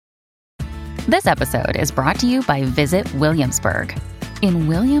This episode is brought to you by Visit Williamsburg. In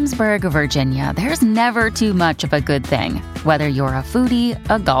Williamsburg, Virginia, there's never too much of a good thing. Whether you're a foodie,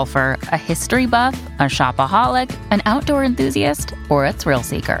 a golfer, a history buff, a shopaholic, an outdoor enthusiast, or a thrill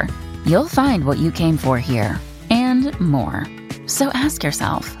seeker, you'll find what you came for here and more. So ask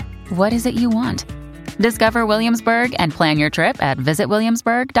yourself, what is it you want? Discover Williamsburg and plan your trip at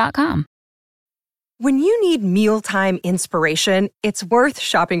visitwilliamsburg.com. When you need mealtime inspiration, it's worth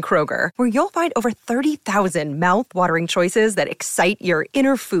shopping Kroger, where you'll find over 30,000 mouth-watering choices that excite your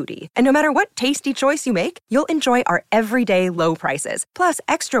inner foodie. And no matter what tasty choice you make, you'll enjoy our everyday low prices, plus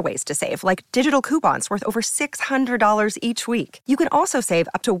extra ways to save, like digital coupons worth over $600 each week. You can also save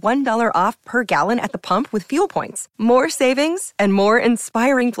up to $1 off per gallon at the pump with fuel points. More savings and more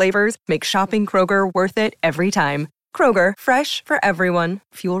inspiring flavors make shopping Kroger worth it every time. Kroger, fresh for everyone.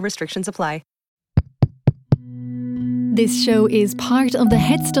 Fuel restrictions apply. This show is part of the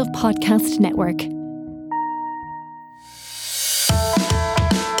Head Stuff Podcast Network.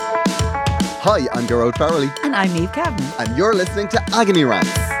 Hi, I'm Gerard Farrelly. And I'm Niamh Kavanagh. And you're listening to Agony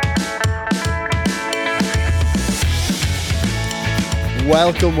Rants.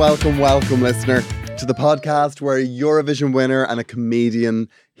 Welcome, listener, to the podcast where a Eurovision winner and a comedian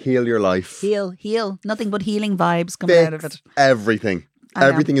heal your life. Heal. Nothing but healing vibes coming out of it. Everything.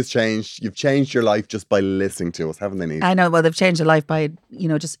 Everything has changed. You've changed your life just by listening to us, haven't they, Niamh? I know. Well, they've changed their life by,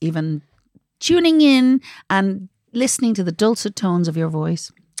 just even tuning in and listening to the dulcet tones of your voice.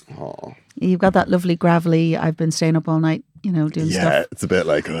 Oh. You've got that lovely gravelly, I've been staying up all night, doing stuff. Yeah, it's a bit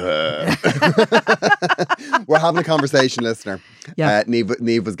like... We're having a conversation, listener. Yeah.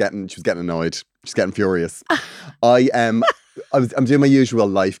 Niamh was getting annoyed. She's getting furious. I'm doing my usual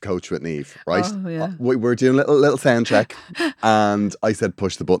life coach with Niamh, right? Oh, yeah. We're doing a little sound check, and I said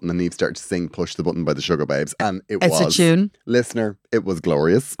push the button, and Niamh started to sing Push the Button by the Sugar Babes, and It's a tune. Listener, it was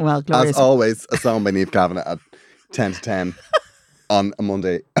glorious. Well, glorious. As always, a song by Niamh Kavanagh at 10 to 10 on a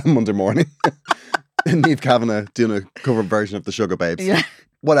Monday morning. Niamh Kavanagh doing a cover version of the Sugar Babes. Yeah.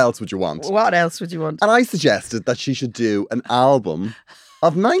 What else would you want? What else would you want? And I suggested that she should do an album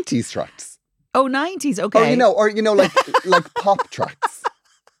of 90s tracks. Oh, 90s, okay. Like pop tracks.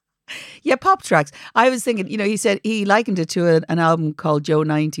 Yeah, pop tracks. I was thinking, he said he likened it to an album called Joe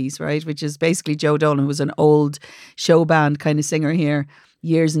 90s, right? Which is basically Joe Dolan, who was an old show band kind of singer here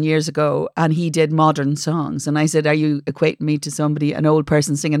years and years ago. And he did modern songs. And I said, are you equating me to an old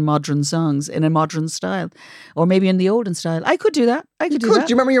person singing modern songs in a modern style? Or maybe in the olden style? I could do that. Do you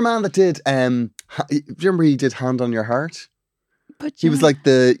remember your man that did, do you remember he did Hand on Your Heart? But he was like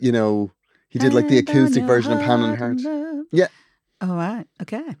he did like the acoustic version of Hand on Your Heart. Yeah. Oh, right.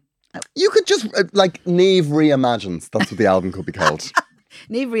 Okay. You could just, Niamh Reimagines. That's what the album could be called.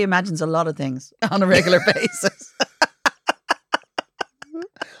 Niamh reimagines a lot of things on a regular basis.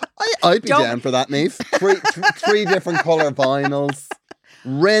 I'd be down for that, Niamh. Three different colour vinyls.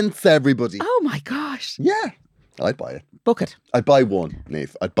 Rinse everybody. Oh my gosh. Yeah. I'd buy it. Book it. I'd buy one,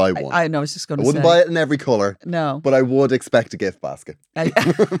 Niamh. I'd buy one. I know, I was just going to say. I wouldn't buy it in every colour. No. But I would expect a gift basket. I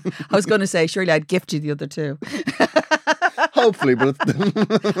was going to say, surely I'd gift you the other two. Hopefully, but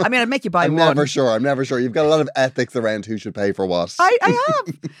I'd make you buy I'm one. I'm never sure. You've got a lot of ethics around who should pay for what. I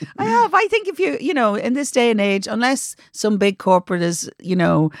have. I think if you, in this day and age, unless some big corporate is,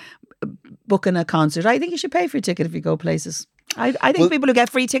 booking a concert, I think you should pay for your ticket if you go places. I think people who get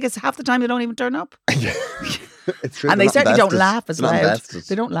free tickets, half the time they don't even turn up. It's true. And they certainly don't laugh as loud. Invested.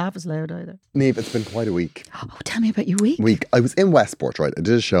 They don't laugh as loud either. Niamh, it's been quite a week. Oh, tell me about your week. I was in Westport, right? I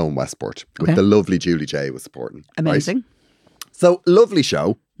did a show in Westport with the lovely Julie J was supporting. Amazing. Right? So, lovely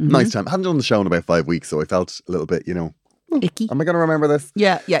show. Mm-hmm. Nice time. I hadn't done the show in about 5 weeks, so I felt a little bit, icky. Am I going to remember this?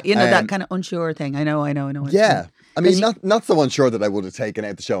 Yeah. That kind of unsure thing. I know. Yeah. I mean, not so unsure that I would have taken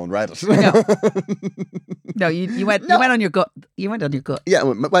out the show and read it. No, you went on your gut. You went on your gut. Yeah, I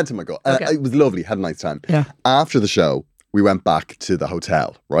went to my gut. Okay. It was lovely. Had a nice time. Yeah. After the show, we went back to the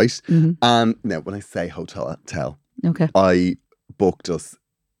hotel, right? Mm-hmm. And now, when I say hotel, okay, I booked us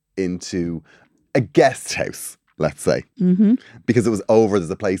into a guest house, let's say, because it was over.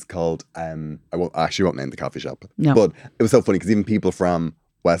 There's a place called I won't name the coffee shop, but it was so funny because even people from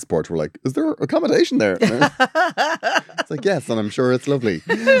Westport were like, "Is there accommodation there?" It's like, yes, and I'm sure it's lovely.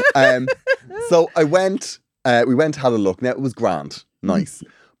 So I went. We went, had a look. Now it was grand, nice,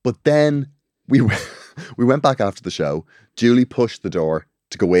 but then we went back after the show. Julie pushed the door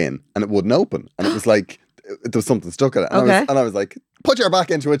to go in, and it wouldn't open, and it was like there was something stuck in it. And I was like, "Put your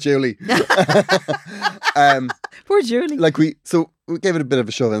back into it, Julie." Poor Julie. We gave it a bit of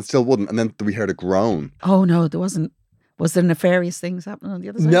a shove, and it still wouldn't. And then we heard a groan. Oh no, there wasn't. Was there nefarious things happening on the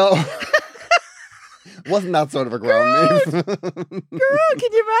other side? No. Wasn't that sort of a groan, Niamh? Girl,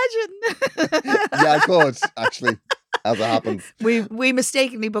 can you imagine? Yeah, I could, actually, as it happens. We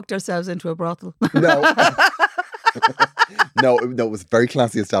mistakenly booked ourselves into a brothel. No. No, it was a very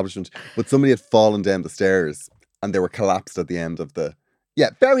classy establishment. But somebody had fallen down the stairs and they were collapsed at the end of the... Yeah,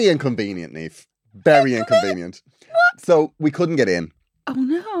 very inconvenient, Niamh. Very inconvenient. What? So we couldn't get in. Oh,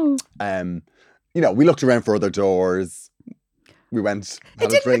 no. We looked around for other doors. We went,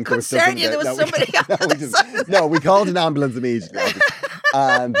 had a drink. Concern you there was somebody on the other side. No, we called an ambulance immediately.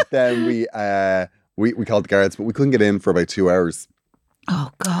 And then we called the guards, but we couldn't get in for about 2 hours.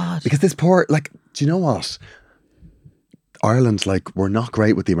 Oh, God. Because this poor, do you know what? Ireland, we're not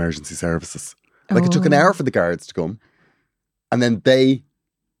great with the emergency services. It took an hour for the guards to come. And then it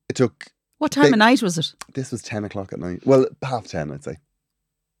took... What time of night was it? This was 10 o'clock at night. Well, 10:30, I'd say.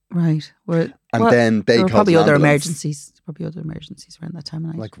 Right. Then they called probably an other ambulance. emergencies. Probably other emergencies around that time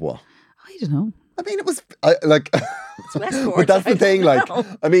of night. Like what? I don't know. I mean, it was It's Westport. But that's the thing. know.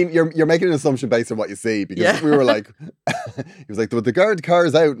 I mean, you're making an assumption based on what you see, because we were like, he was like, the guard car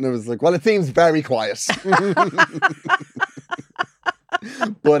is out, and I was like, well, it seems very quiet.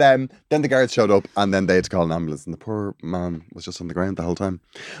 But then the guards showed up, and then they had to call an ambulance, and the poor man was just on the ground the whole time.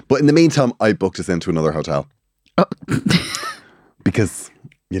 But in the meantime, I booked us into another hotel. Oh. Because,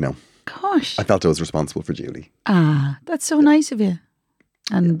 Gosh. I felt I was responsible for Julie. Ah, that's so nice of you.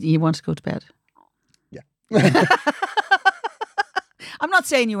 And you want to go to bed. Yeah. I'm not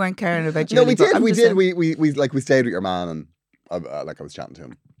saying you weren't caring about Julie. No, we did. We did. Saying... We stayed with your man, and I was chatting to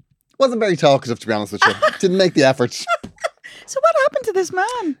him. Wasn't very talkative, to be honest with you. Didn't make the effort. So what happened to this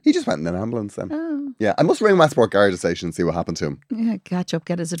man? He just went in an ambulance then. Oh. Yeah, I must ring Westport Garda Station and see what happened to him. Yeah, catch up,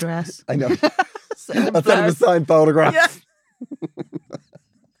 get his address. I know. I'll send him a signed photograph. Yeah.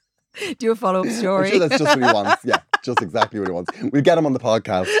 Do a follow-up story. I'm sure that's just what he wants. Yeah, just exactly what he wants. We'll get him on the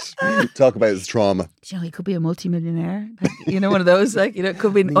podcast, talk about his trauma. He could be a multimillionaire. One of those, it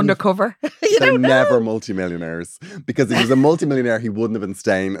could be undercover. They're never multimillionaires. Because if he was a multimillionaire, he wouldn't have been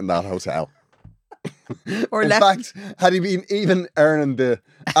staying in that hotel. Or in fact, had he been even earning the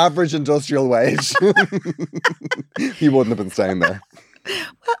average industrial wage, he wouldn't have been staying there.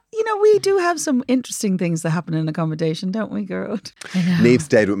 Well, we do have some interesting things that happen in accommodation, don't we, girl? Niamh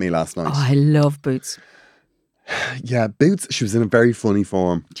stayed with me last night. Oh, I love Boots. Yeah, Boots, she was in a very funny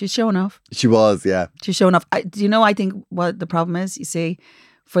form. She's showing off. She was, yeah. She's showing off. I think what the problem is, you see,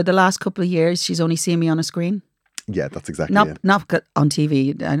 for the last couple of years, she's only seen me on a screen. Yeah, that's exactly it. Not on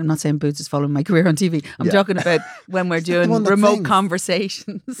TV. I'm not saying Boots is following my career on TV. I'm talking about when we're doing remote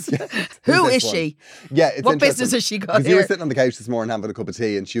conversations. Yeah. Who is she? Yeah, it's what business has she got here? You were sitting on the couch this morning having a cup of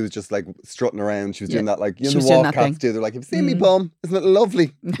tea, and she was just strutting around. She was doing that the walk cats do. They're like, "Have you seen me bum? Isn't it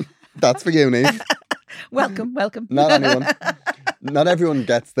lovely?" That's for you, Niamh. Welcome. Not anyone. Not everyone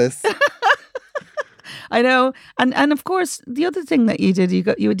gets this. I know, and of course, the other thing that you did,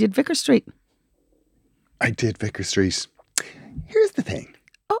 you did Vicar Street. I did Vicar Street. Here's the thing.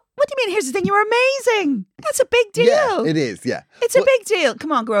 Oh, what do you mean, here's the thing? You were amazing. That's a big deal. Yeah, it is, yeah. It's a big deal.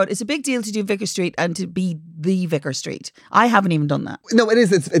 Come on, Gerard. It's a big deal to do Vicar Street and to be the Vicar Street. I haven't even done that. No, it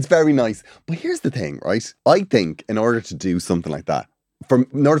is. It's very nice. But here's the thing, right? I think in order to do something like that,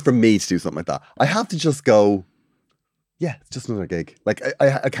 in order for me to do something like that, I have to just go, yeah, it's just another gig.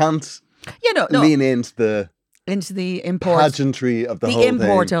 I can't lean into the import pageantry of the whole thing. The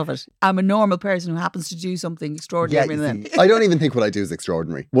import of it. I'm a normal person who happens to do something extraordinary. I don't even think what I do is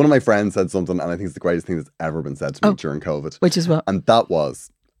extraordinary. One of my friends said something, and I think it's the greatest thing that's ever been said to me during COVID. Which is what? And that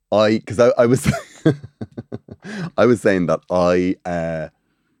was, because I was, I was saying that I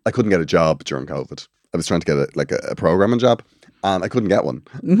couldn't get a job during COVID. I was trying to get a programming job, and I couldn't get one.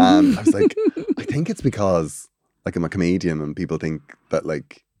 And I was like, I think it's because I'm a comedian, and people think that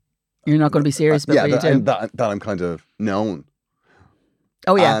you're not going to be serious about what you do. That I'm kind of known.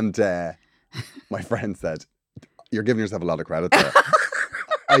 Oh, yeah. And my friend said, you're giving yourself a lot of credit there.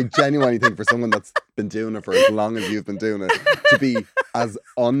 I genuinely think for someone that's been doing it for as long as you've been doing it, to be as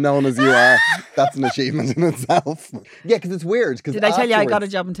unknown as you are, that's an achievement in itself. Yeah, because it's weird. Did I tell you I got a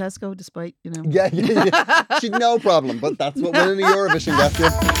job in Tesco despite, Yeah. She'd no problem, but that's what winning a Eurovision gets you.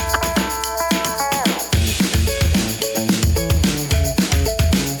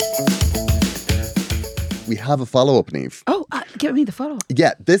 We have a follow-up, Niamh. Oh, give me the follow-up.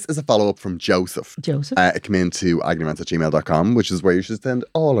 Yeah, this is a follow-up from Joseph. It came into agneyments@gmail.com, which is where you should send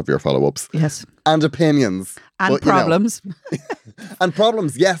all of your follow-ups. Yes. And opinions. And problems. And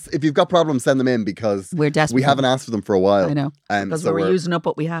problems, yes. If you've got problems, send them in, because we're desperate. We haven't asked for them for a while. I know. Because we're using up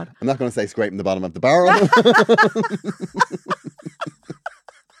what we had. I'm not going to say scraping the bottom of the barrel.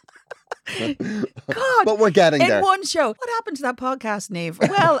 God. But we're getting there. In one show. What happened to that podcast, Niamh?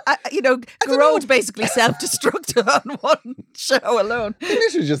 Well, Garrod basically self-destructed on one show alone. He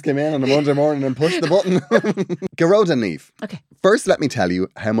literally just came in on a Monday morning and pushed the button. Garrod and Niamh. Okay. First, let me tell you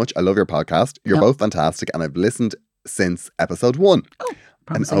how much I love your podcast. You're both fantastic and I've listened since episode 1. Oh.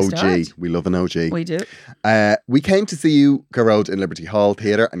 An OG. Start. We love an OG. We do. We came to see you, Garrod, in Liberty Hall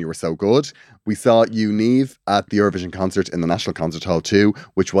Theatre, and you were so good. We saw you, Niamh, at the Eurovision concert in the National Concert Hall too,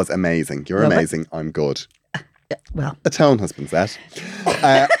 which was amazing. You're amazing. I'm good. Well, the tone has been set.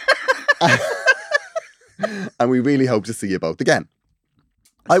 And we really hope to see you both again.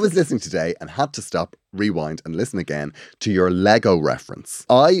 I was listening today and had to stop, rewind, and listen again to your Lego reference.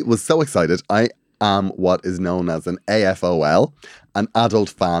 I was so excited. I am what is known as an AFOL, an adult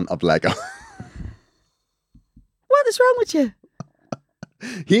fan of Lego. What is wrong with you?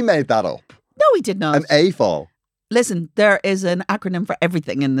 He made that up. No, he did not. An AFOL. Listen, there is an acronym for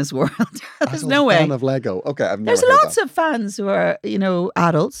everything in this world. There's no way. Fan of Lego. Okay, I've never There's heard lots that. of fans who are,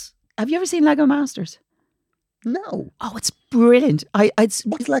 adults. Have you ever seen Lego Masters? No. Oh, it's brilliant.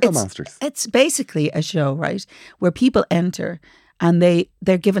 What's Lego Masters? It's basically a show, right, where people enter and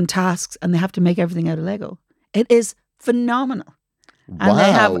they're given tasks and they have to make everything out of Lego. It is phenomenal.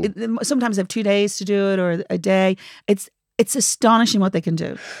 And sometimes they have 2 days to do it or a day. It's astonishing what they can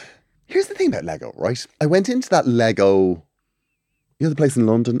do. Here's the thing about Lego, right? I went into that Lego, the place in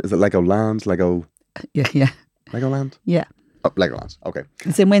London? Is it Legoland? Yeah. Legoland? Yeah. Oh, Legoland. Okay.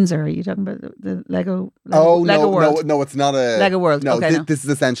 It's in Windsor. Are you talking about the Lego no, World? No, it's not a Lego World. No, Okay, this is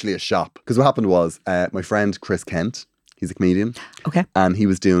essentially a shop. Because what happened was my friend Chris Kent, he's a comedian. Okay. And he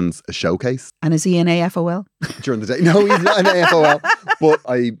was doing a showcase. And is he an AFOL? During the day. No, he's not an AFOL. But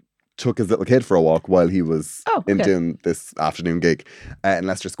I took his little kid for a walk while he was doing this afternoon gig in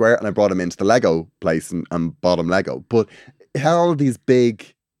Leicester Square. And I brought him into the Lego place and bought him Lego. But it had all these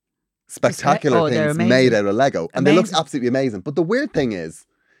big, spectacular things made out of Lego. And they look absolutely amazing. But the weird thing is,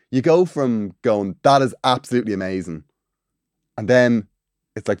 you go from going, that is absolutely amazing. And then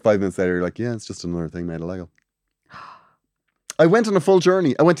it's like 5 minutes later, you're like, yeah, it's just another thing made of Lego. I went on a full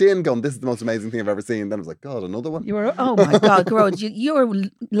journey. I went in going, this is the most amazing thing I've ever seen. Then I was like, God, another one? Oh my God, Garrod, your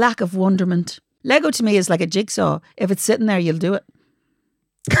lack of wonderment. Lego to me is like a jigsaw. If it's sitting there, you'll do it.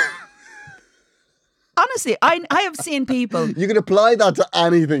 Honestly, I have seen people. You can apply that to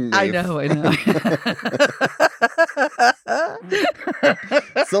anything, Niamh. I know.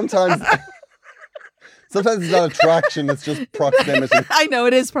 Sometimes it's not attraction, it's just proximity. I know,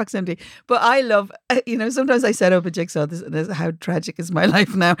 it is proximity. But I love, sometimes I set up a jigsaw. This is how tragic is my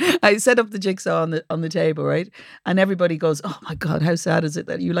life now. I set up the jigsaw on the table, right? And everybody goes, oh my God, how sad is it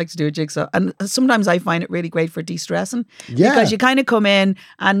that you like to do a jigsaw? And sometimes I find it really great for de-stressing. Yeah. Because you kind of come in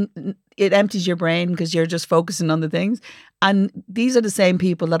and it empties your brain because you're just focusing on the things. And these are the same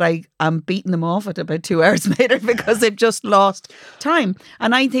people that I'm beating them off at about 2 hours later because they've just lost time.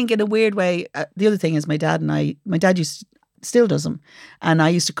 And I think in a weird way, the other thing is my dad still does them. And I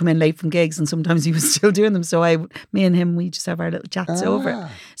used to come in late from gigs and sometimes he was still doing them. So me and him, we just have our little chats over it.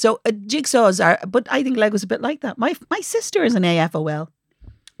 So jigsaws but I think Lego's a bit like that. My sister is an AFOL.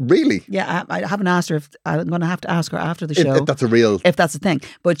 Really? Yeah, I haven't asked her. I'm going to have to ask her after the show. If that's a thing.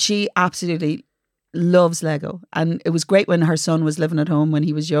 But she absolutely loves Lego. And it was great when her son was living at home when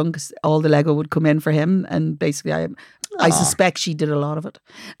he was young because all the Lego would come in for him. And basically I suspect she did a lot of it.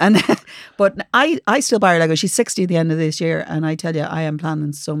 But I still buy her Lego. She's 60 at the end of this year. And I tell you, I am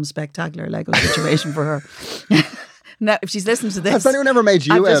planning some spectacular Lego situation for her. Now, if she's listening to this. Has anyone ever made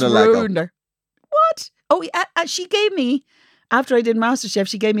you out of Lego? I've just ruined her. What? Oh, she gave me... After I did MasterChef,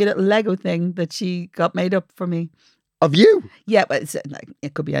 she gave me a little Lego thing that she got made up for me. Of you? Yeah, but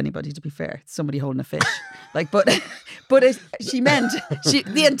it could be anybody, to be fair. Somebody holding a fish. She meant,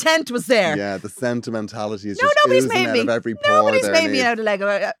 the intent was there. Yeah, the sentimentality is no, just nobody's oozing made me. out of every pore. Nobody's made me out of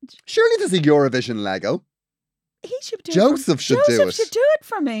Lego. Surely there's a Eurovision Lego. He should do Joseph should do it. Joseph should do it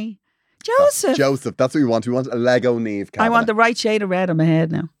for me. Joseph, that's what we want. We want a Lego Niamh cabinet. I want the right shade of red on my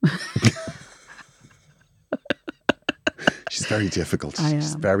head now. She's very difficult. I am.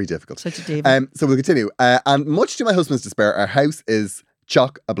 She's very difficult. Such a diva. So we'll continue. And much to my husband's despair, our house is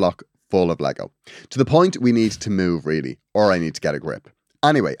chock-a-block full of Lego. To the point we need to move, really. Or I need to get a grip.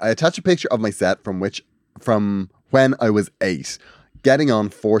 Anyway, I attach a picture of my set from when I was 8. Getting on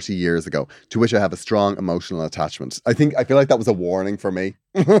 40 years ago, to which I have a strong emotional attachment. I feel like that was a warning for me.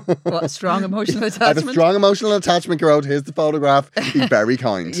 What, a strong emotional attachment? I have a strong emotional attachment, Garrod. Here's the photograph. Be very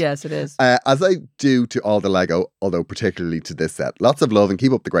kind. Yes, it is. As I do to all the Lego, although particularly to this set. Lots of love and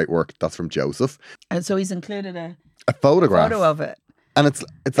keep up the great work. That's from Joseph. And so he's included a photograph. Photo of it. And it's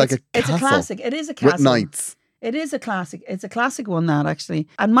like a castle. It's a classic. It is a castle. With knights. It is a classic. It's a classic one, that actually.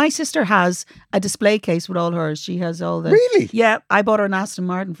 And my sister has a display case with all hers. She has all the... Really? Yeah. I bought her an Aston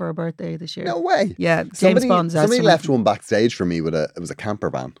Martin for her birthday this year. No way. Yeah. James Bond's Aston Somebody left Martin. one backstage for me it was a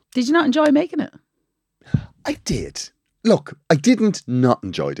camper van. Did you not enjoy making it? I did. Look, I didn't not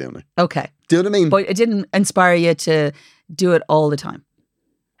enjoy doing it. Okay. Do you know what I mean? But it didn't inspire you to do it all the time.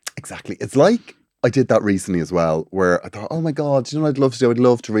 Exactly. It's like I did that recently as well, where I thought, oh my God, do you know what I'd love to do? I'd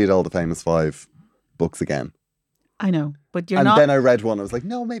love to read all the famous 5 books again. I know, but you're and not... then I read one, I was like,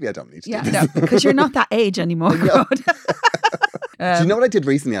 no, maybe I don't need to do this. No, because you're not that age anymore. Do you know what I did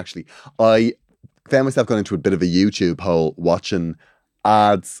recently, actually? I found myself going into a bit of a YouTube hole watching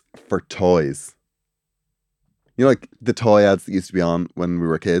ads for toys. You know, like the toy ads that used to be on when we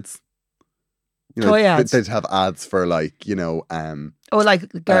were kids? You know, toy ads? They'd have ads for like, you know...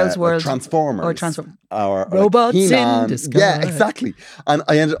 like Girls' World. Like Transformers. Or Robots like in disguise. Yeah, exactly. And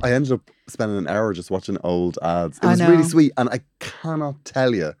I ended up spending an hour just watching old ads. It was really sweet. And I cannot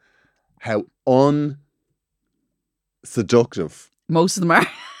tell you how unseductive most of them are.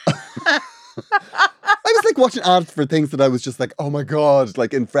 I was like watching ads for things that I was just like, oh my God,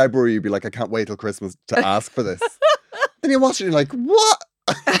 like in February you'd be like, I can't wait till Christmas to ask for this. Then you watch it and you're like, what?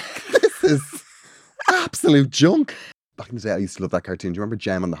 This is absolute junk. Back in the day I used to love that cartoon. Do you remember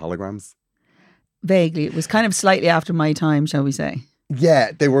Jem and the Holograms? Vaguely. It was kind of slightly after my time, shall we say.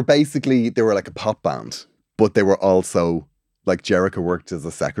 Yeah, they were like a pop band, but they were also like Jerica worked as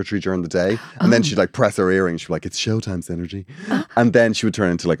a secretary during the day, and then she'd like press her earrings. She'd be like, "It's Showtime Synergy," and then she would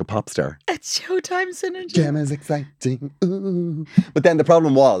turn into like a pop star. It's Showtime Synergy. Jem is exciting, ooh. But then the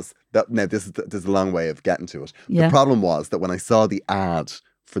problem was that now this is a long way of getting to it. Yeah. The problem was that when I saw the ad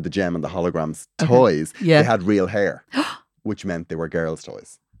for the Jem and the Holograms toys, they had real hair, which meant they were girls'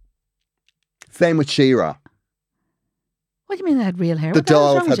 toys. Same with She-Ra. What do you mean they had real hair? The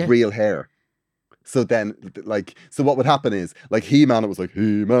dolls had real hair. So then, so what would happen is, like He-Man, it was like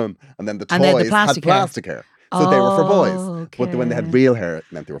He-Man, and then the toys had plastic hair. So they were for boys. Okay. But when they had real hair, it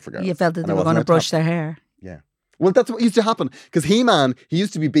meant they were for girls. You felt that they were going to brush their hair. Yeah. Well, that's what used to happen. Because He-Man, he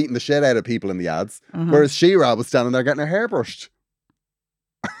used to be beating the shit out of people in the ads, whereas She-Ra was standing there getting her hair brushed.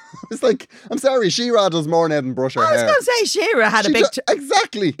 It's like, I'm sorry, She-Ra does more than brush her hair. I was going to say She-Ra had a big...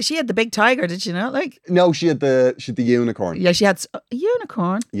 exactly. She had the big tiger, did she not? Like, no, she had the unicorn. Yeah, she had a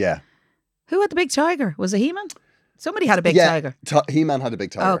unicorn. Yeah. Who had the big tiger? Was it He-Man? Somebody had a big tiger. He-Man had a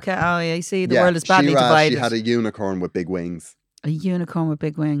big tiger. Okay. Oh, yeah. You see, the world is badly divided. She had a unicorn with big wings. A unicorn with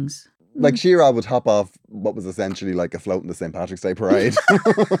big wings. Like She-Ra would hop off what was essentially like a float in the St. Patrick's Day parade,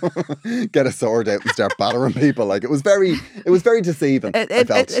 get a sword out and start battering people. Like it was very deceiving.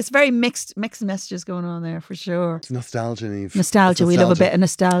 It's very mixed messages going on there for sure. It's nostalgia, Niamh. Nostalgia. We love a bit of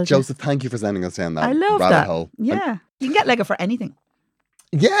nostalgia. Joseph, thank you for sending us down that I love rabbit that. hole. Yeah, you can get Lego for anything.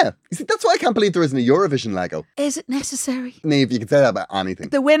 Yeah, you see, that's why I can't believe there isn't a Eurovision Lego. Is it necessary? Niamh, you can say that about anything.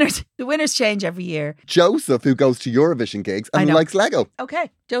 The winners change every year. Joseph, who goes to Eurovision gigs and likes Lego.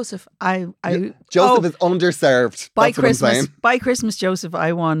 Okay, Joseph, Joseph is underserved. By Christmas, Joseph,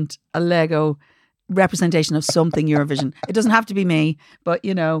 I want a Lego representation of something Eurovision. It doesn't have to be me, but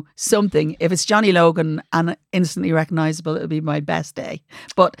you know, something. If it's Johnny Logan and instantly recognisable, it'll be my best day.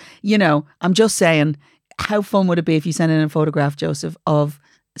 But you know, I'm just saying, how fun would it be if you sent in a photograph, Joseph, of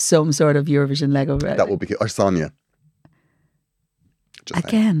some sort of Eurovision Lego? That would be cute. Or Sonia.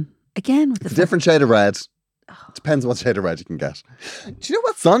 Again with it's a different shade of red. Depends what shade of red you can get. Do you know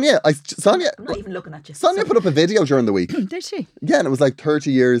what Sonia? I'm not even looking at you. Sonia put up a video during the week. Did she? Yeah, and it was like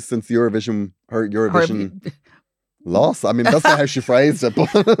 30 years since her Eurovision loss. I mean, that's not how she phrased it, but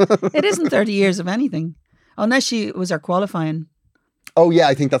it isn't 30 years of anything, unless she was her qualifying. Oh yeah,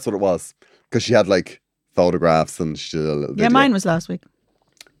 I think that's what it was, because she had like photographs and she did a little video. Yeah, mine was last week.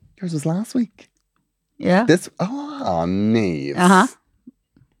 Yours was last week. Yeah. Niamh.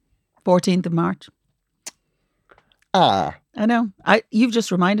 14th of March. I know. You've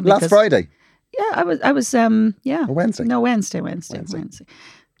just reminded me. Last Friday. Yeah, I was yeah. Or Wednesday. No, Wednesday. Niamh,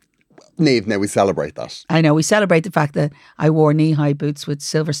 now we celebrate that. I know, we celebrate the fact that I wore knee-high boots with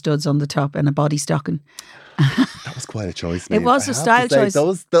silver studs on the top and a body stocking. That was quite a choice, Niamh. It was a style choice.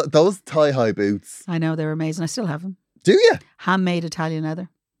 Those thigh-high boots. I know, they're amazing. I still have them. Do you? Handmade Italian leather.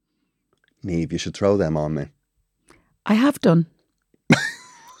 Niamh, you should throw them on me. I have done.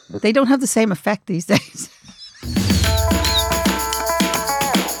 They don't have the same effect these days.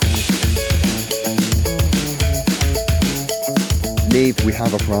 Niamh, we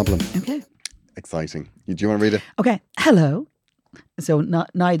have a problem. Okay. Exciting. Do you want to read it? Okay. Hello. So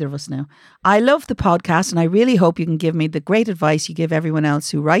neither of us now. I love the podcast and I really hope you can give me the great advice you give everyone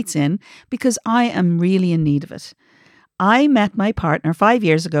else who writes in, because I am really in need of it. I met my partner 5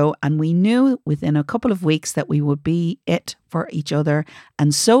 years ago and we knew within a couple of weeks that we would be it for each other.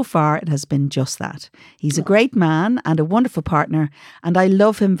 And so far it has been just that. He's a great man and a wonderful partner and I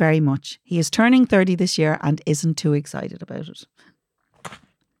love him very much. He is turning 30 this year and isn't too excited about it.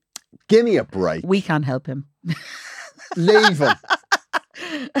 Give me a break. We can't help him. Leave him.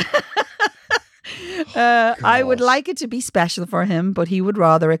 I would like it to be special for him, but he would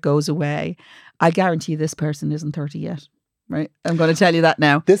rather it goes away. I guarantee this person isn't 30 yet, right? I'm going to tell you that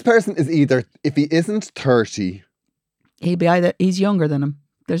now. This person is either, if he isn't 30... He's younger than him.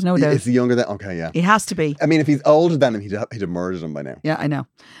 There's no doubt. Is he younger than... Okay, yeah. He has to be. I mean, if he's older than him, he'd have murdered him by now. Yeah, I know.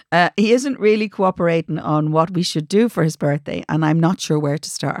 He isn't really cooperating on what we should do for his birthday, and I'm not sure where to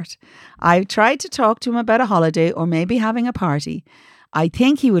start. I tried to talk to him about a holiday or maybe having a party. I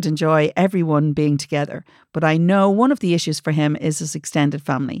think he would enjoy everyone being together, but I know one of the issues for him is his extended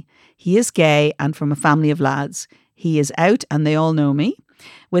family. He is gay and from a family of lads. He is out and they all know me.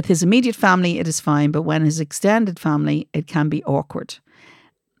 With his immediate family, it is fine, but when his extended family, it can be awkward.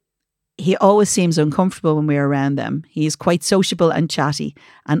 He always seems uncomfortable when we're around them. He is quite sociable and chatty,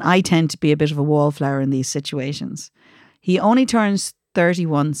 and I tend to be a bit of a wallflower in these situations. He only turns 30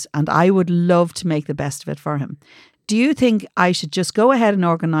 once, and I would love to make the best of it for him. Do you think I should just go ahead and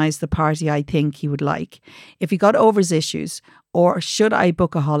organise the party I think he would like, if he got over his issues, or should I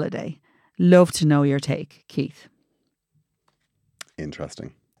book a holiday? Love to know your take, Keith.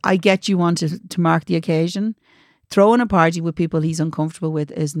 Interesting. I get you want to mark the occasion. Throwing a party with people he's uncomfortable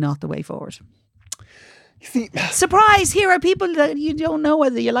with is not the way forward. See, surprise! Here are people that you don't know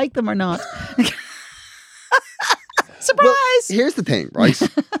whether you like them or not. Surprise! Well, here's the thing, right?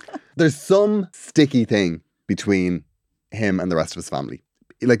 There's some sticky thing between him and the rest of his family.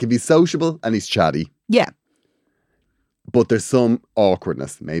 Like if he's sociable and he's chatty. Yeah. But there's some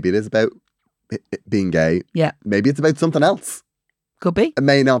awkwardness. Maybe it is about being gay. Yeah. Maybe it's about something else. Could be. That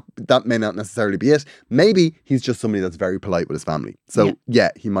may not necessarily be it. Maybe he's just somebody that's very polite with his family. So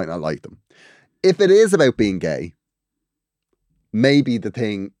yeah, he might not like them. If it is about being gay, maybe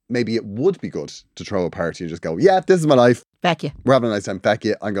it would be good to throw a party and just go, yeah, this is my life. Feck you. We're having a nice time. Feck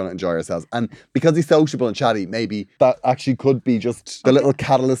you. I'm going to enjoy ourselves. And because he's sociable and chatty, maybe that actually could be just the little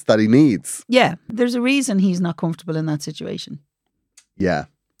catalyst that he needs. Yeah. There's a reason he's not comfortable in that situation. Yeah.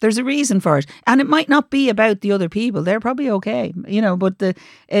 There's a reason for it. And it might not be about the other people. They're probably okay, but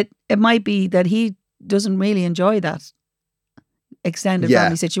it might be that he doesn't really enjoy that extended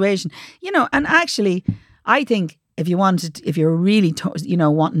family situation. And actually, I think if you're really,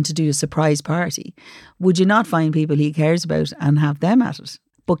 wanting to do a surprise party, would you not find people he cares about and have them at it?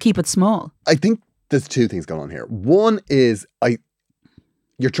 But keep it small. I think there's two things going on here. One is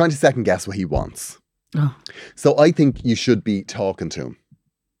you're trying to second guess what he wants. Oh. So I think you should be talking to him.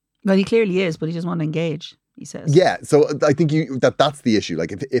 Well, he clearly is, but he doesn't want to engage, he says. Yeah, so I think that's the issue.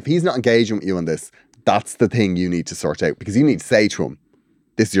 Like, if he's not engaging with you on this, that's the thing you need to sort out. Because you need to say to him,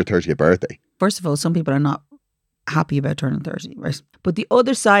 this is your 30th birthday. First of all, some people are not happy about turning 30, right? But the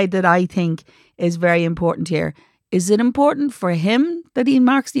other side that I think is very important here, is it important for him that he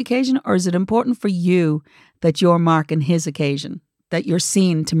marks the occasion, or is it important for you that you're marking his occasion, that you're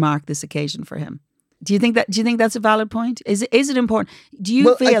seen to mark this occasion for him? Do you think that's a valid point? Is it important? Do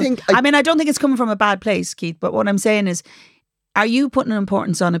you feel? I don't think it's coming from a bad place, Keith. But what I'm saying is, are you putting an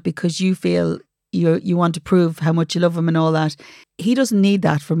importance on it because you feel you want to prove how much you love him and all that? He doesn't need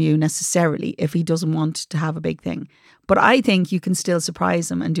that from you necessarily if he doesn't want to have a big thing. But I think you can still surprise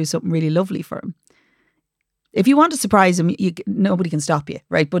him and do something really lovely for him. If you want to surprise him, nobody can stop you,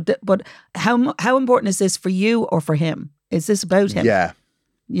 right? But how important is this for you or for him? Is this about him? Yeah.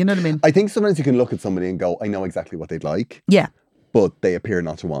 You know what I mean? I think sometimes you can look at somebody and go, I know exactly what they'd like. Yeah. But they appear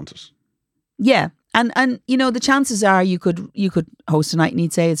not to want it. Yeah. And the chances are you could host a night and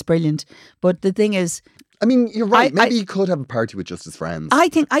he'd say it's brilliant. But the thing is, I mean, you're right. Maybe you could have a party with just his friends. I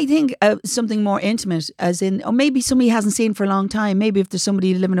think something more intimate, as in, or maybe somebody he hasn't seen for a long time. Maybe if there's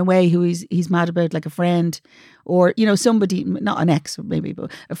somebody living away who he's mad about, like a friend, or somebody, not an ex, maybe,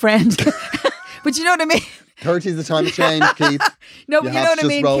 but a friend. But you know what I mean? 30 is the time of change, Keith. No, but you know what I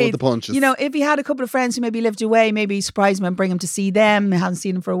mean, roll Keith? With the punches. If he had a couple of friends who maybe lived away, maybe surprise him and bring him to see them, hasn't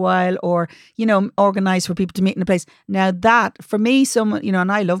seen them for a while, or, organise for people to meet in a place. Now that, for me, someone,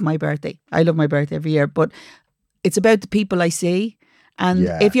 and I love my birthday. I love my birthday every year, but it's about the people I see. And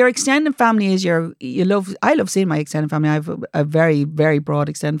if your extended family is I love seeing my extended family. I have a very, very broad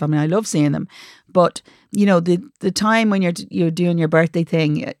extended family. I love seeing them. But, the time when you're doing your birthday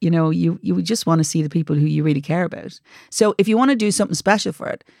thing, you just want to see the people who you really care about. So if you want to do something special for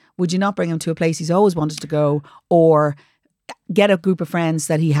it, would you not bring him to a place he's always wanted to go, or get a group of friends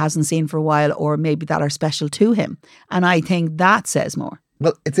that he hasn't seen for a while, or maybe that are special to him. And I think that says more.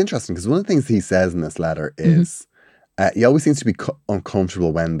 Well, it's interesting because one of the things he says in this letter is he always seems to be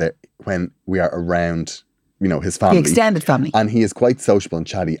uncomfortable when we are around, his family. The extended family. And he is quite sociable and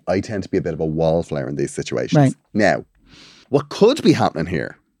chatty. I tend to be a bit of a wallflower in these situations. Right. Now, what could be happening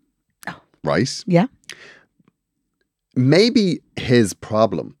here, right? Yeah. Maybe his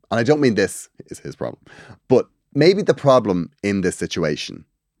problem, and I don't mean this is his problem, but maybe the problem in this situation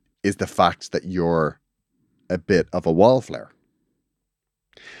is the fact that you're a bit of a wallflower.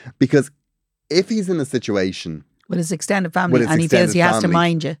 Because if he's in a situation with his extended family and he feels he has to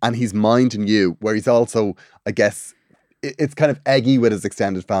mind you. And he's minding you, where he's also, I guess, it's kind of eggy with his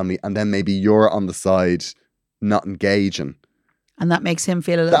extended family, and then maybe you're on the side not engaging. And that makes him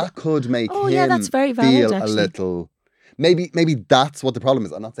feel a little... That could make him that's very valid, feel actually. a little... Maybe that's what the problem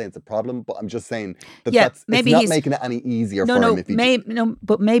is. I'm not saying it's a problem, but I'm just saying that it's not making it any easier for him.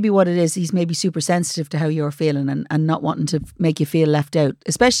 But maybe what it is, he's maybe super sensitive to how you're feeling and not wanting to make you feel left out.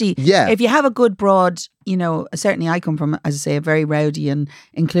 Especially if you have a good broad, certainly I come from, as I say, a very rowdy and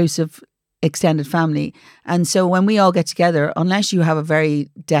inclusive extended family. And so when we all get together, unless you have a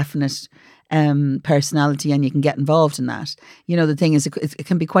very definite personality and you can get involved in that, the thing is it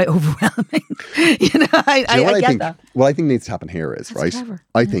can be quite overwhelming. I get that. What I think needs to happen here is, That's right, clever.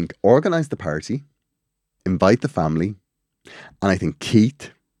 I think organise the party, invite the family, and I think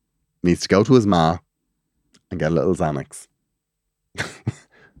Keith needs to go to his ma and get a little Xanax.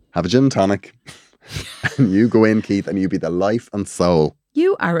 Have a gin and tonic, and you go in, Keith, and you be the life and soul.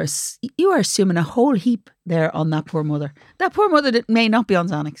 You are assuming a whole heap there on that poor mother. That poor mother that may not be on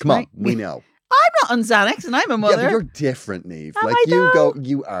Xanax. Come on, we know. I'm not on Xanax and I'm a mother. Yeah, but you're different, Niamh. Am like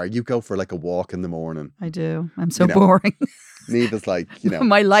I you go for like a walk in the morning. I do. I'm so boring. Niamh is like,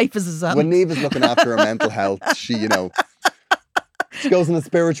 my life is a Xanax. When Niamh is looking after her mental health, she goes on a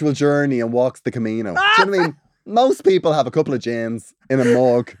spiritual journey and walks the Camino. Do you know what I mean? Most people have a couple of gins in a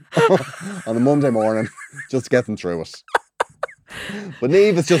mug on a Monday morning just to get them through it. But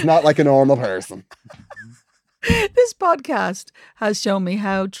Niamh is just not like a normal person. This podcast has shown me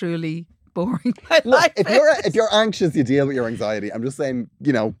how truly boring my life is. If you're anxious, you deal with your anxiety. I'm just saying,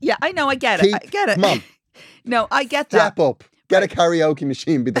 Yeah, I know, I get it. I get it. Come on. No, I get that. Step up. Get a karaoke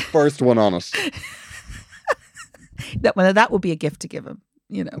machine. Be the first one on it. That would be a gift to give him,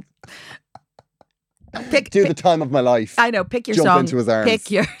 Pick the time of my life. I know. Pick your Jump song. into his arms. Pick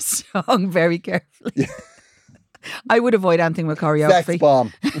your song very carefully. Yeah. I would avoid anything with choreography. Sex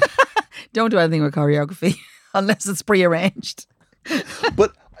bomb. Don't do anything with choreography unless it's prearranged.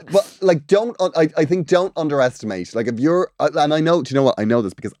 But like, I think don't underestimate. Like, if you're, and I know, do you know what? I know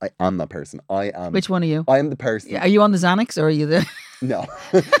this because I am that person. I am. Which one are you? I am the person. Are you on the Xanax or are you the? No.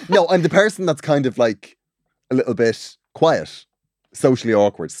 No, I'm the person that's kind of like a little bit quiet, socially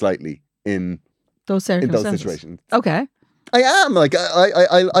awkward, slightly in those situations. Okay. I am. Like,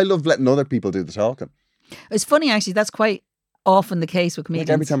 I love letting other people do the talking. It's funny, actually. That's quite often the case with comedians.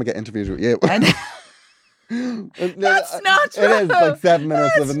 Like every time I get interviewed with you. That's not true. It is like 7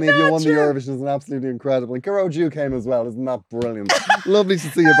 minutes of it. And you won the true. Eurovision is absolutely incredible. And Carol Jew came as well. Isn't that brilliant? Lovely to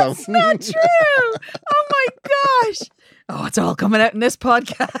see you both. That's not true. Oh my gosh. Oh, it's all coming out in this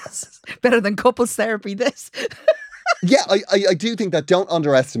podcast. Better than couples therapy, this. Yeah, I do think that don't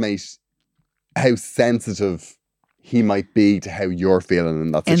underestimate how sensitive he might be to how you're feeling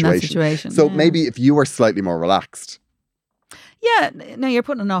in that situation. So maybe if you were slightly more relaxed. Yeah, no, you're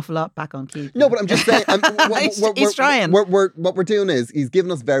putting an awful lot back on Keith. No, but I'm just saying. He's trying. What we're doing is he's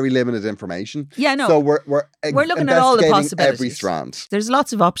giving us very limited information. Yeah, no. So we're looking at all the possibilities. Every strand. There's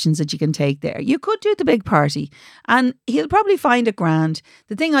lots of options that you can take there. You could do the big party, and he'll probably find it grand.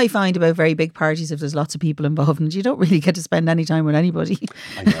 The thing I find about very big parties, if there's lots of people involved, and you don't really get to spend any time with anybody.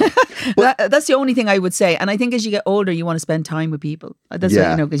 I know. That's the only thing I would say. And I think as you get older, you want to spend time with people. That's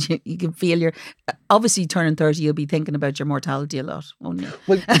what, because you can feel obviously turning 30, you'll be thinking about your mortality a lot, won't you?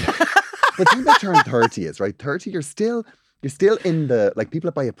 Well, the thing about turning 30 is, right, 30, you're still in the, like, people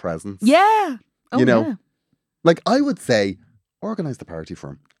that buy you presents. Yeah. Oh, yeah. Like, I would say, organise the party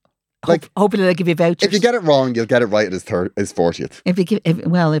for him. Like, hopefully they'll give you vouchers. If you get it wrong, you'll get it right at his 40th.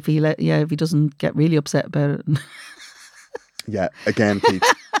 If he doesn't get really upset about it. Yeah, again, Pete,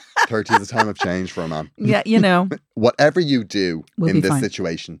 30 is a time of change for a man. Yeah, Whatever you do in this fine.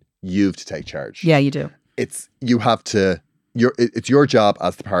 Situation, you've to take charge. Yeah, you do. It's your job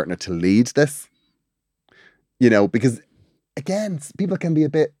as the partner to lead this. Because again, people can be a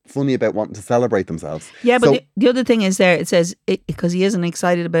bit funny about wanting to celebrate themselves. Yeah, but the other thing is there, it says, because he isn't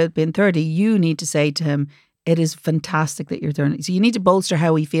excited about being 30, you need to say to him, it is fantastic that you're turning. So you need to bolster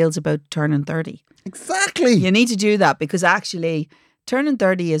how he feels about turning 30. Exactly. You need to do that because actually turning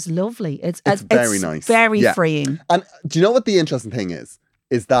 30 is lovely. It's very nice. Very freeing. And do you know what the interesting thing is?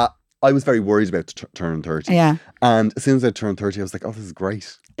 Is that I was very worried about turning 30. Yeah. And as soon as I turned 30, I was like, oh, this is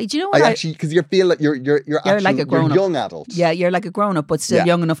great. Do you know what? Because you feel like you're actually like a grown-up. young adult. Yeah, you're like a grown-up, but still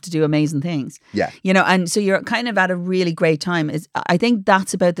young enough to do amazing things. Yeah. You know, and so you're kind of at a really great time. I think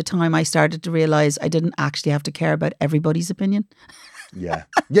that's about the time I started to realise I didn't actually have to care about everybody's opinion. Yeah.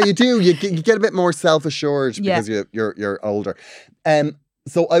 Yeah, you do. You get a bit more self-assured because you're older.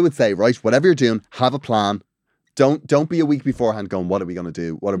 So I would say, right, whatever you're doing, have a plan. Don't be a week beforehand going, what are we going to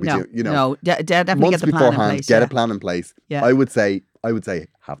do? What are we doing? You know, no, definitely months get the plan in beforehand, place. get a plan in place. Yeah. I would say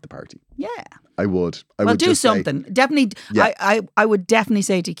have the party. Yeah. I would. Well, do just something. Definitely. Yeah. I would definitely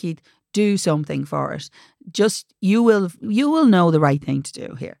say to Keith, do something for it. Just you will know the right thing to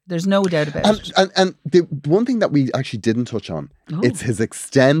do here. There's no doubt about it. And the one thing that we actually didn't touch on, it's his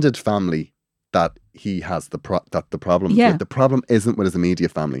extended family that he has the problem. Yeah. With. The problem isn't with his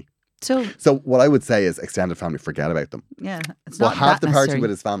immediate family. So what I would say is extended family, forget about them. Yeah, it's but not have that the party necessary. with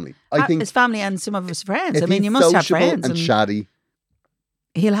his family. I think his family and some of his friends. if I mean, he's you must have sociable friends and chatty.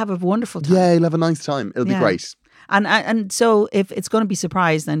 He'll have a wonderful time. Yeah, he'll have a nice time. It'll be great. And so if it's going to be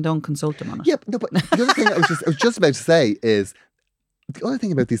surprised, then don't consult him on it. Yeah, no, but the other thing I was just about to say is the other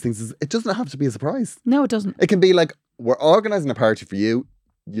thing about these things is it doesn't have to be a surprise. No, it doesn't. It can be like, we're organising a party for you.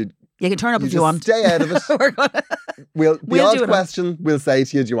 You can turn up if you just want. Stay out of it. We'll the do odd it question we'll say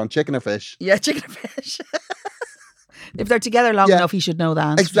to you, do you want chicken or fish? Yeah, chicken or fish. If they're together long enough, he should know the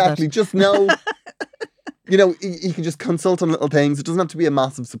answer. Exactly. Just know. You know, you can just consult on little things. It doesn't have to be a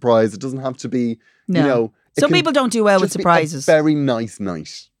massive surprise. It doesn't have to be, you know. Some people don't do well with surprises. Be a very nice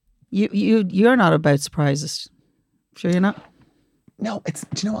night. You're not about surprises. Sure you're not? No, do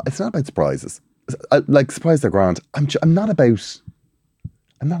you know what? It's not about surprises. Like, surprise, they're grand. I'm not about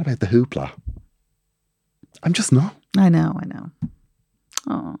the hoopla. I'm just not. I know.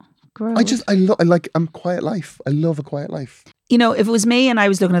 Oh, gross. I'm quiet life. I love a quiet life. You know, if it was me and I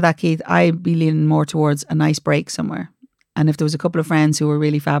was looking at that, Keith, I'd be leaning more towards a nice break somewhere. And if there was a couple of friends who were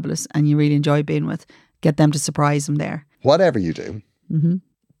really fabulous and you really enjoy being with, get them to surprise them there. Whatever you do,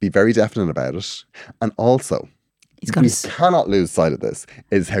 be very definite about it. And also, we cannot lose sight of this,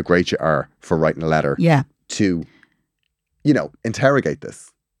 is how great you are for writing a letter to, you know, interrogate this.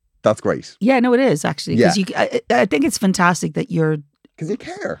 That's great. Yeah, no, it is actually. Because I think it's fantastic that you're... Because you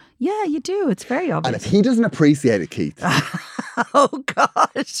care. Yeah, you do. It's very obvious. And if he doesn't appreciate it, Keith... oh,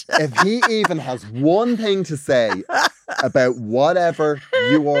 gosh. If he even has one thing to say about whatever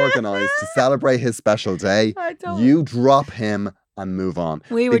you organise to celebrate his special day, you drop him and move on.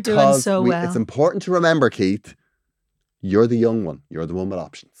 We were doing so well. It's important to remember, Keith, you're the young one. You're the one with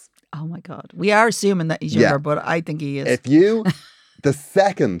options. Oh, my God. We are assuming that he's younger, but I think he is. If you... The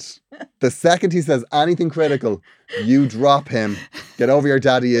second he says anything critical, you drop him, get over your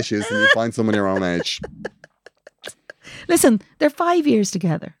daddy issues, and you find someone your own age. Listen, they're 5 years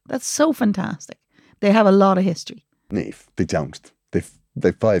together. That's so fantastic. They have a lot of history. Niamh, they don't. They've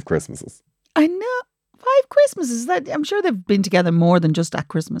 5 Christmases. I know. 5 Christmases. I'm sure they've been together more than just at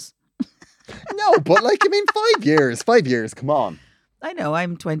Christmas. No, but 5 years. 5 years, come on. I know,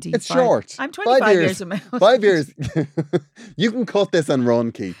 I'm 25. It's short. I'm 25 years old. 5 years. You can cut this and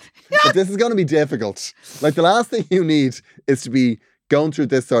run, Keith. But this is going to be difficult. Like, the last thing you need is to be going through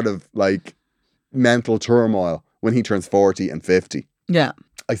this sort of, mental turmoil when he turns 40 and 50. Yeah.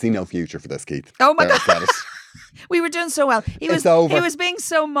 I see no future for this, Keith. Oh, my God. We were doing so well. He was being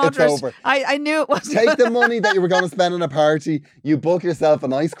so moderate. It's over. I knew it wasn't. Take the money that you were going to spend on a party. You book yourself a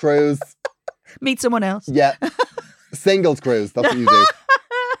nice cruise. Meet someone else. Yeah. Singles cruise. That's what you do.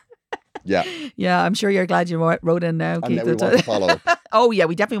 Yeah. Yeah, I'm sure you're glad you wrote in now, Keith. And we want to follow up. Oh, yeah,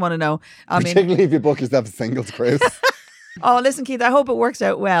 we definitely want to know. Particularly if you book yourself a singles cruise. Oh, listen, Keith, I hope it works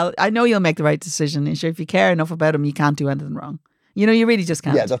out well. I know you'll make the right decision. And sure, if you care enough about him, you can't do anything wrong. You know, you really just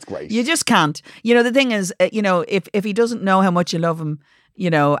can't. Yeah, that's great. You just can't. You know, the thing is, if he doesn't know how much you love him,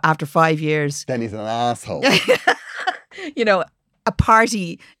 after 5 years. Then he's an asshole.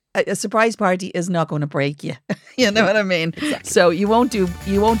 A surprise party is not going to break you. You know what I mean? Exactly. So you won't do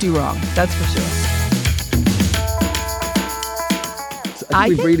wrong. That's for sure. So I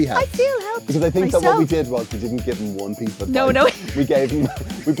think we really have. I feel helped. Because I think myself. that what we did was we didn't give him one piece of advice. No.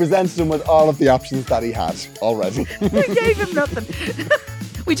 We presented him with all of the options that he had already. We gave him nothing.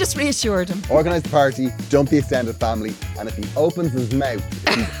 We just reassured him. Organise the party, dump the extended family, and if he opens his mouth,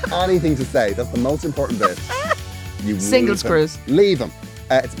 if he's anything to say, that's the most important bit. You Singles cruise. Leave him.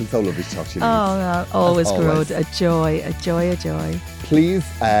 It's been so lovely to talk to you. Oh, no, always good. A joy. Please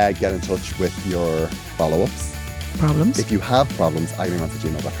get in touch with your follow-ups. Problems. If you have problems,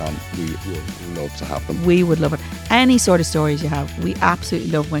 agonymonths@gmail.com. We would love to have them. We would love it. Any sort of stories you have, we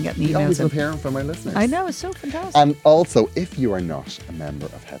absolutely love when getting emails. We always love hearing from our listeners. I know, it's so fantastic. And also, if you are not a member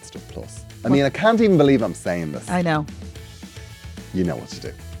of Head Stuff Plus, I mean, I can't even believe I'm saying this. I know. You know what to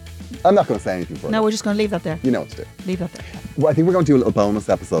do. I'm not going to say anything further. No, we're just going to leave that there. You know what to do. Leave that there. Well, I think we're going to do a little bonus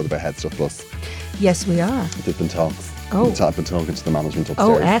episode about Head Stuff Plus. Yes, we are. There's been talks. Oh. I've been talking to the management upstairs.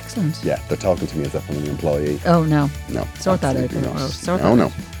 Oh, excellent. Yeah, they're talking to me as if I'm an employee. Oh, no. No. Sort that out. absolutely not. No.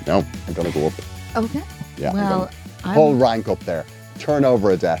 No, I'm going to go up. Okay. Yeah, well, whole rank up there. Turn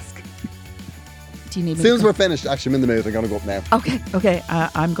over a desk. Do you need me as soon as we're finished, actually, I'm in the mood. I'm going to go up now. Okay.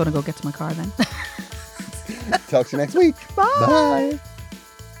 I'm going to go get to my car then. Talk to you next week. Bye.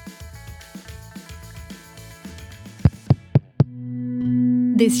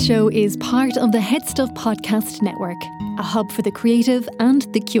 This show is part of the Head Stuff Podcast Network, a hub for the creative and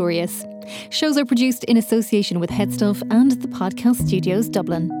the curious. Shows are produced in association with Head Stuff and the Podcast Studios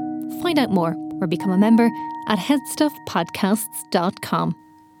Dublin. Find out more or become a member at headstuffpodcasts.com.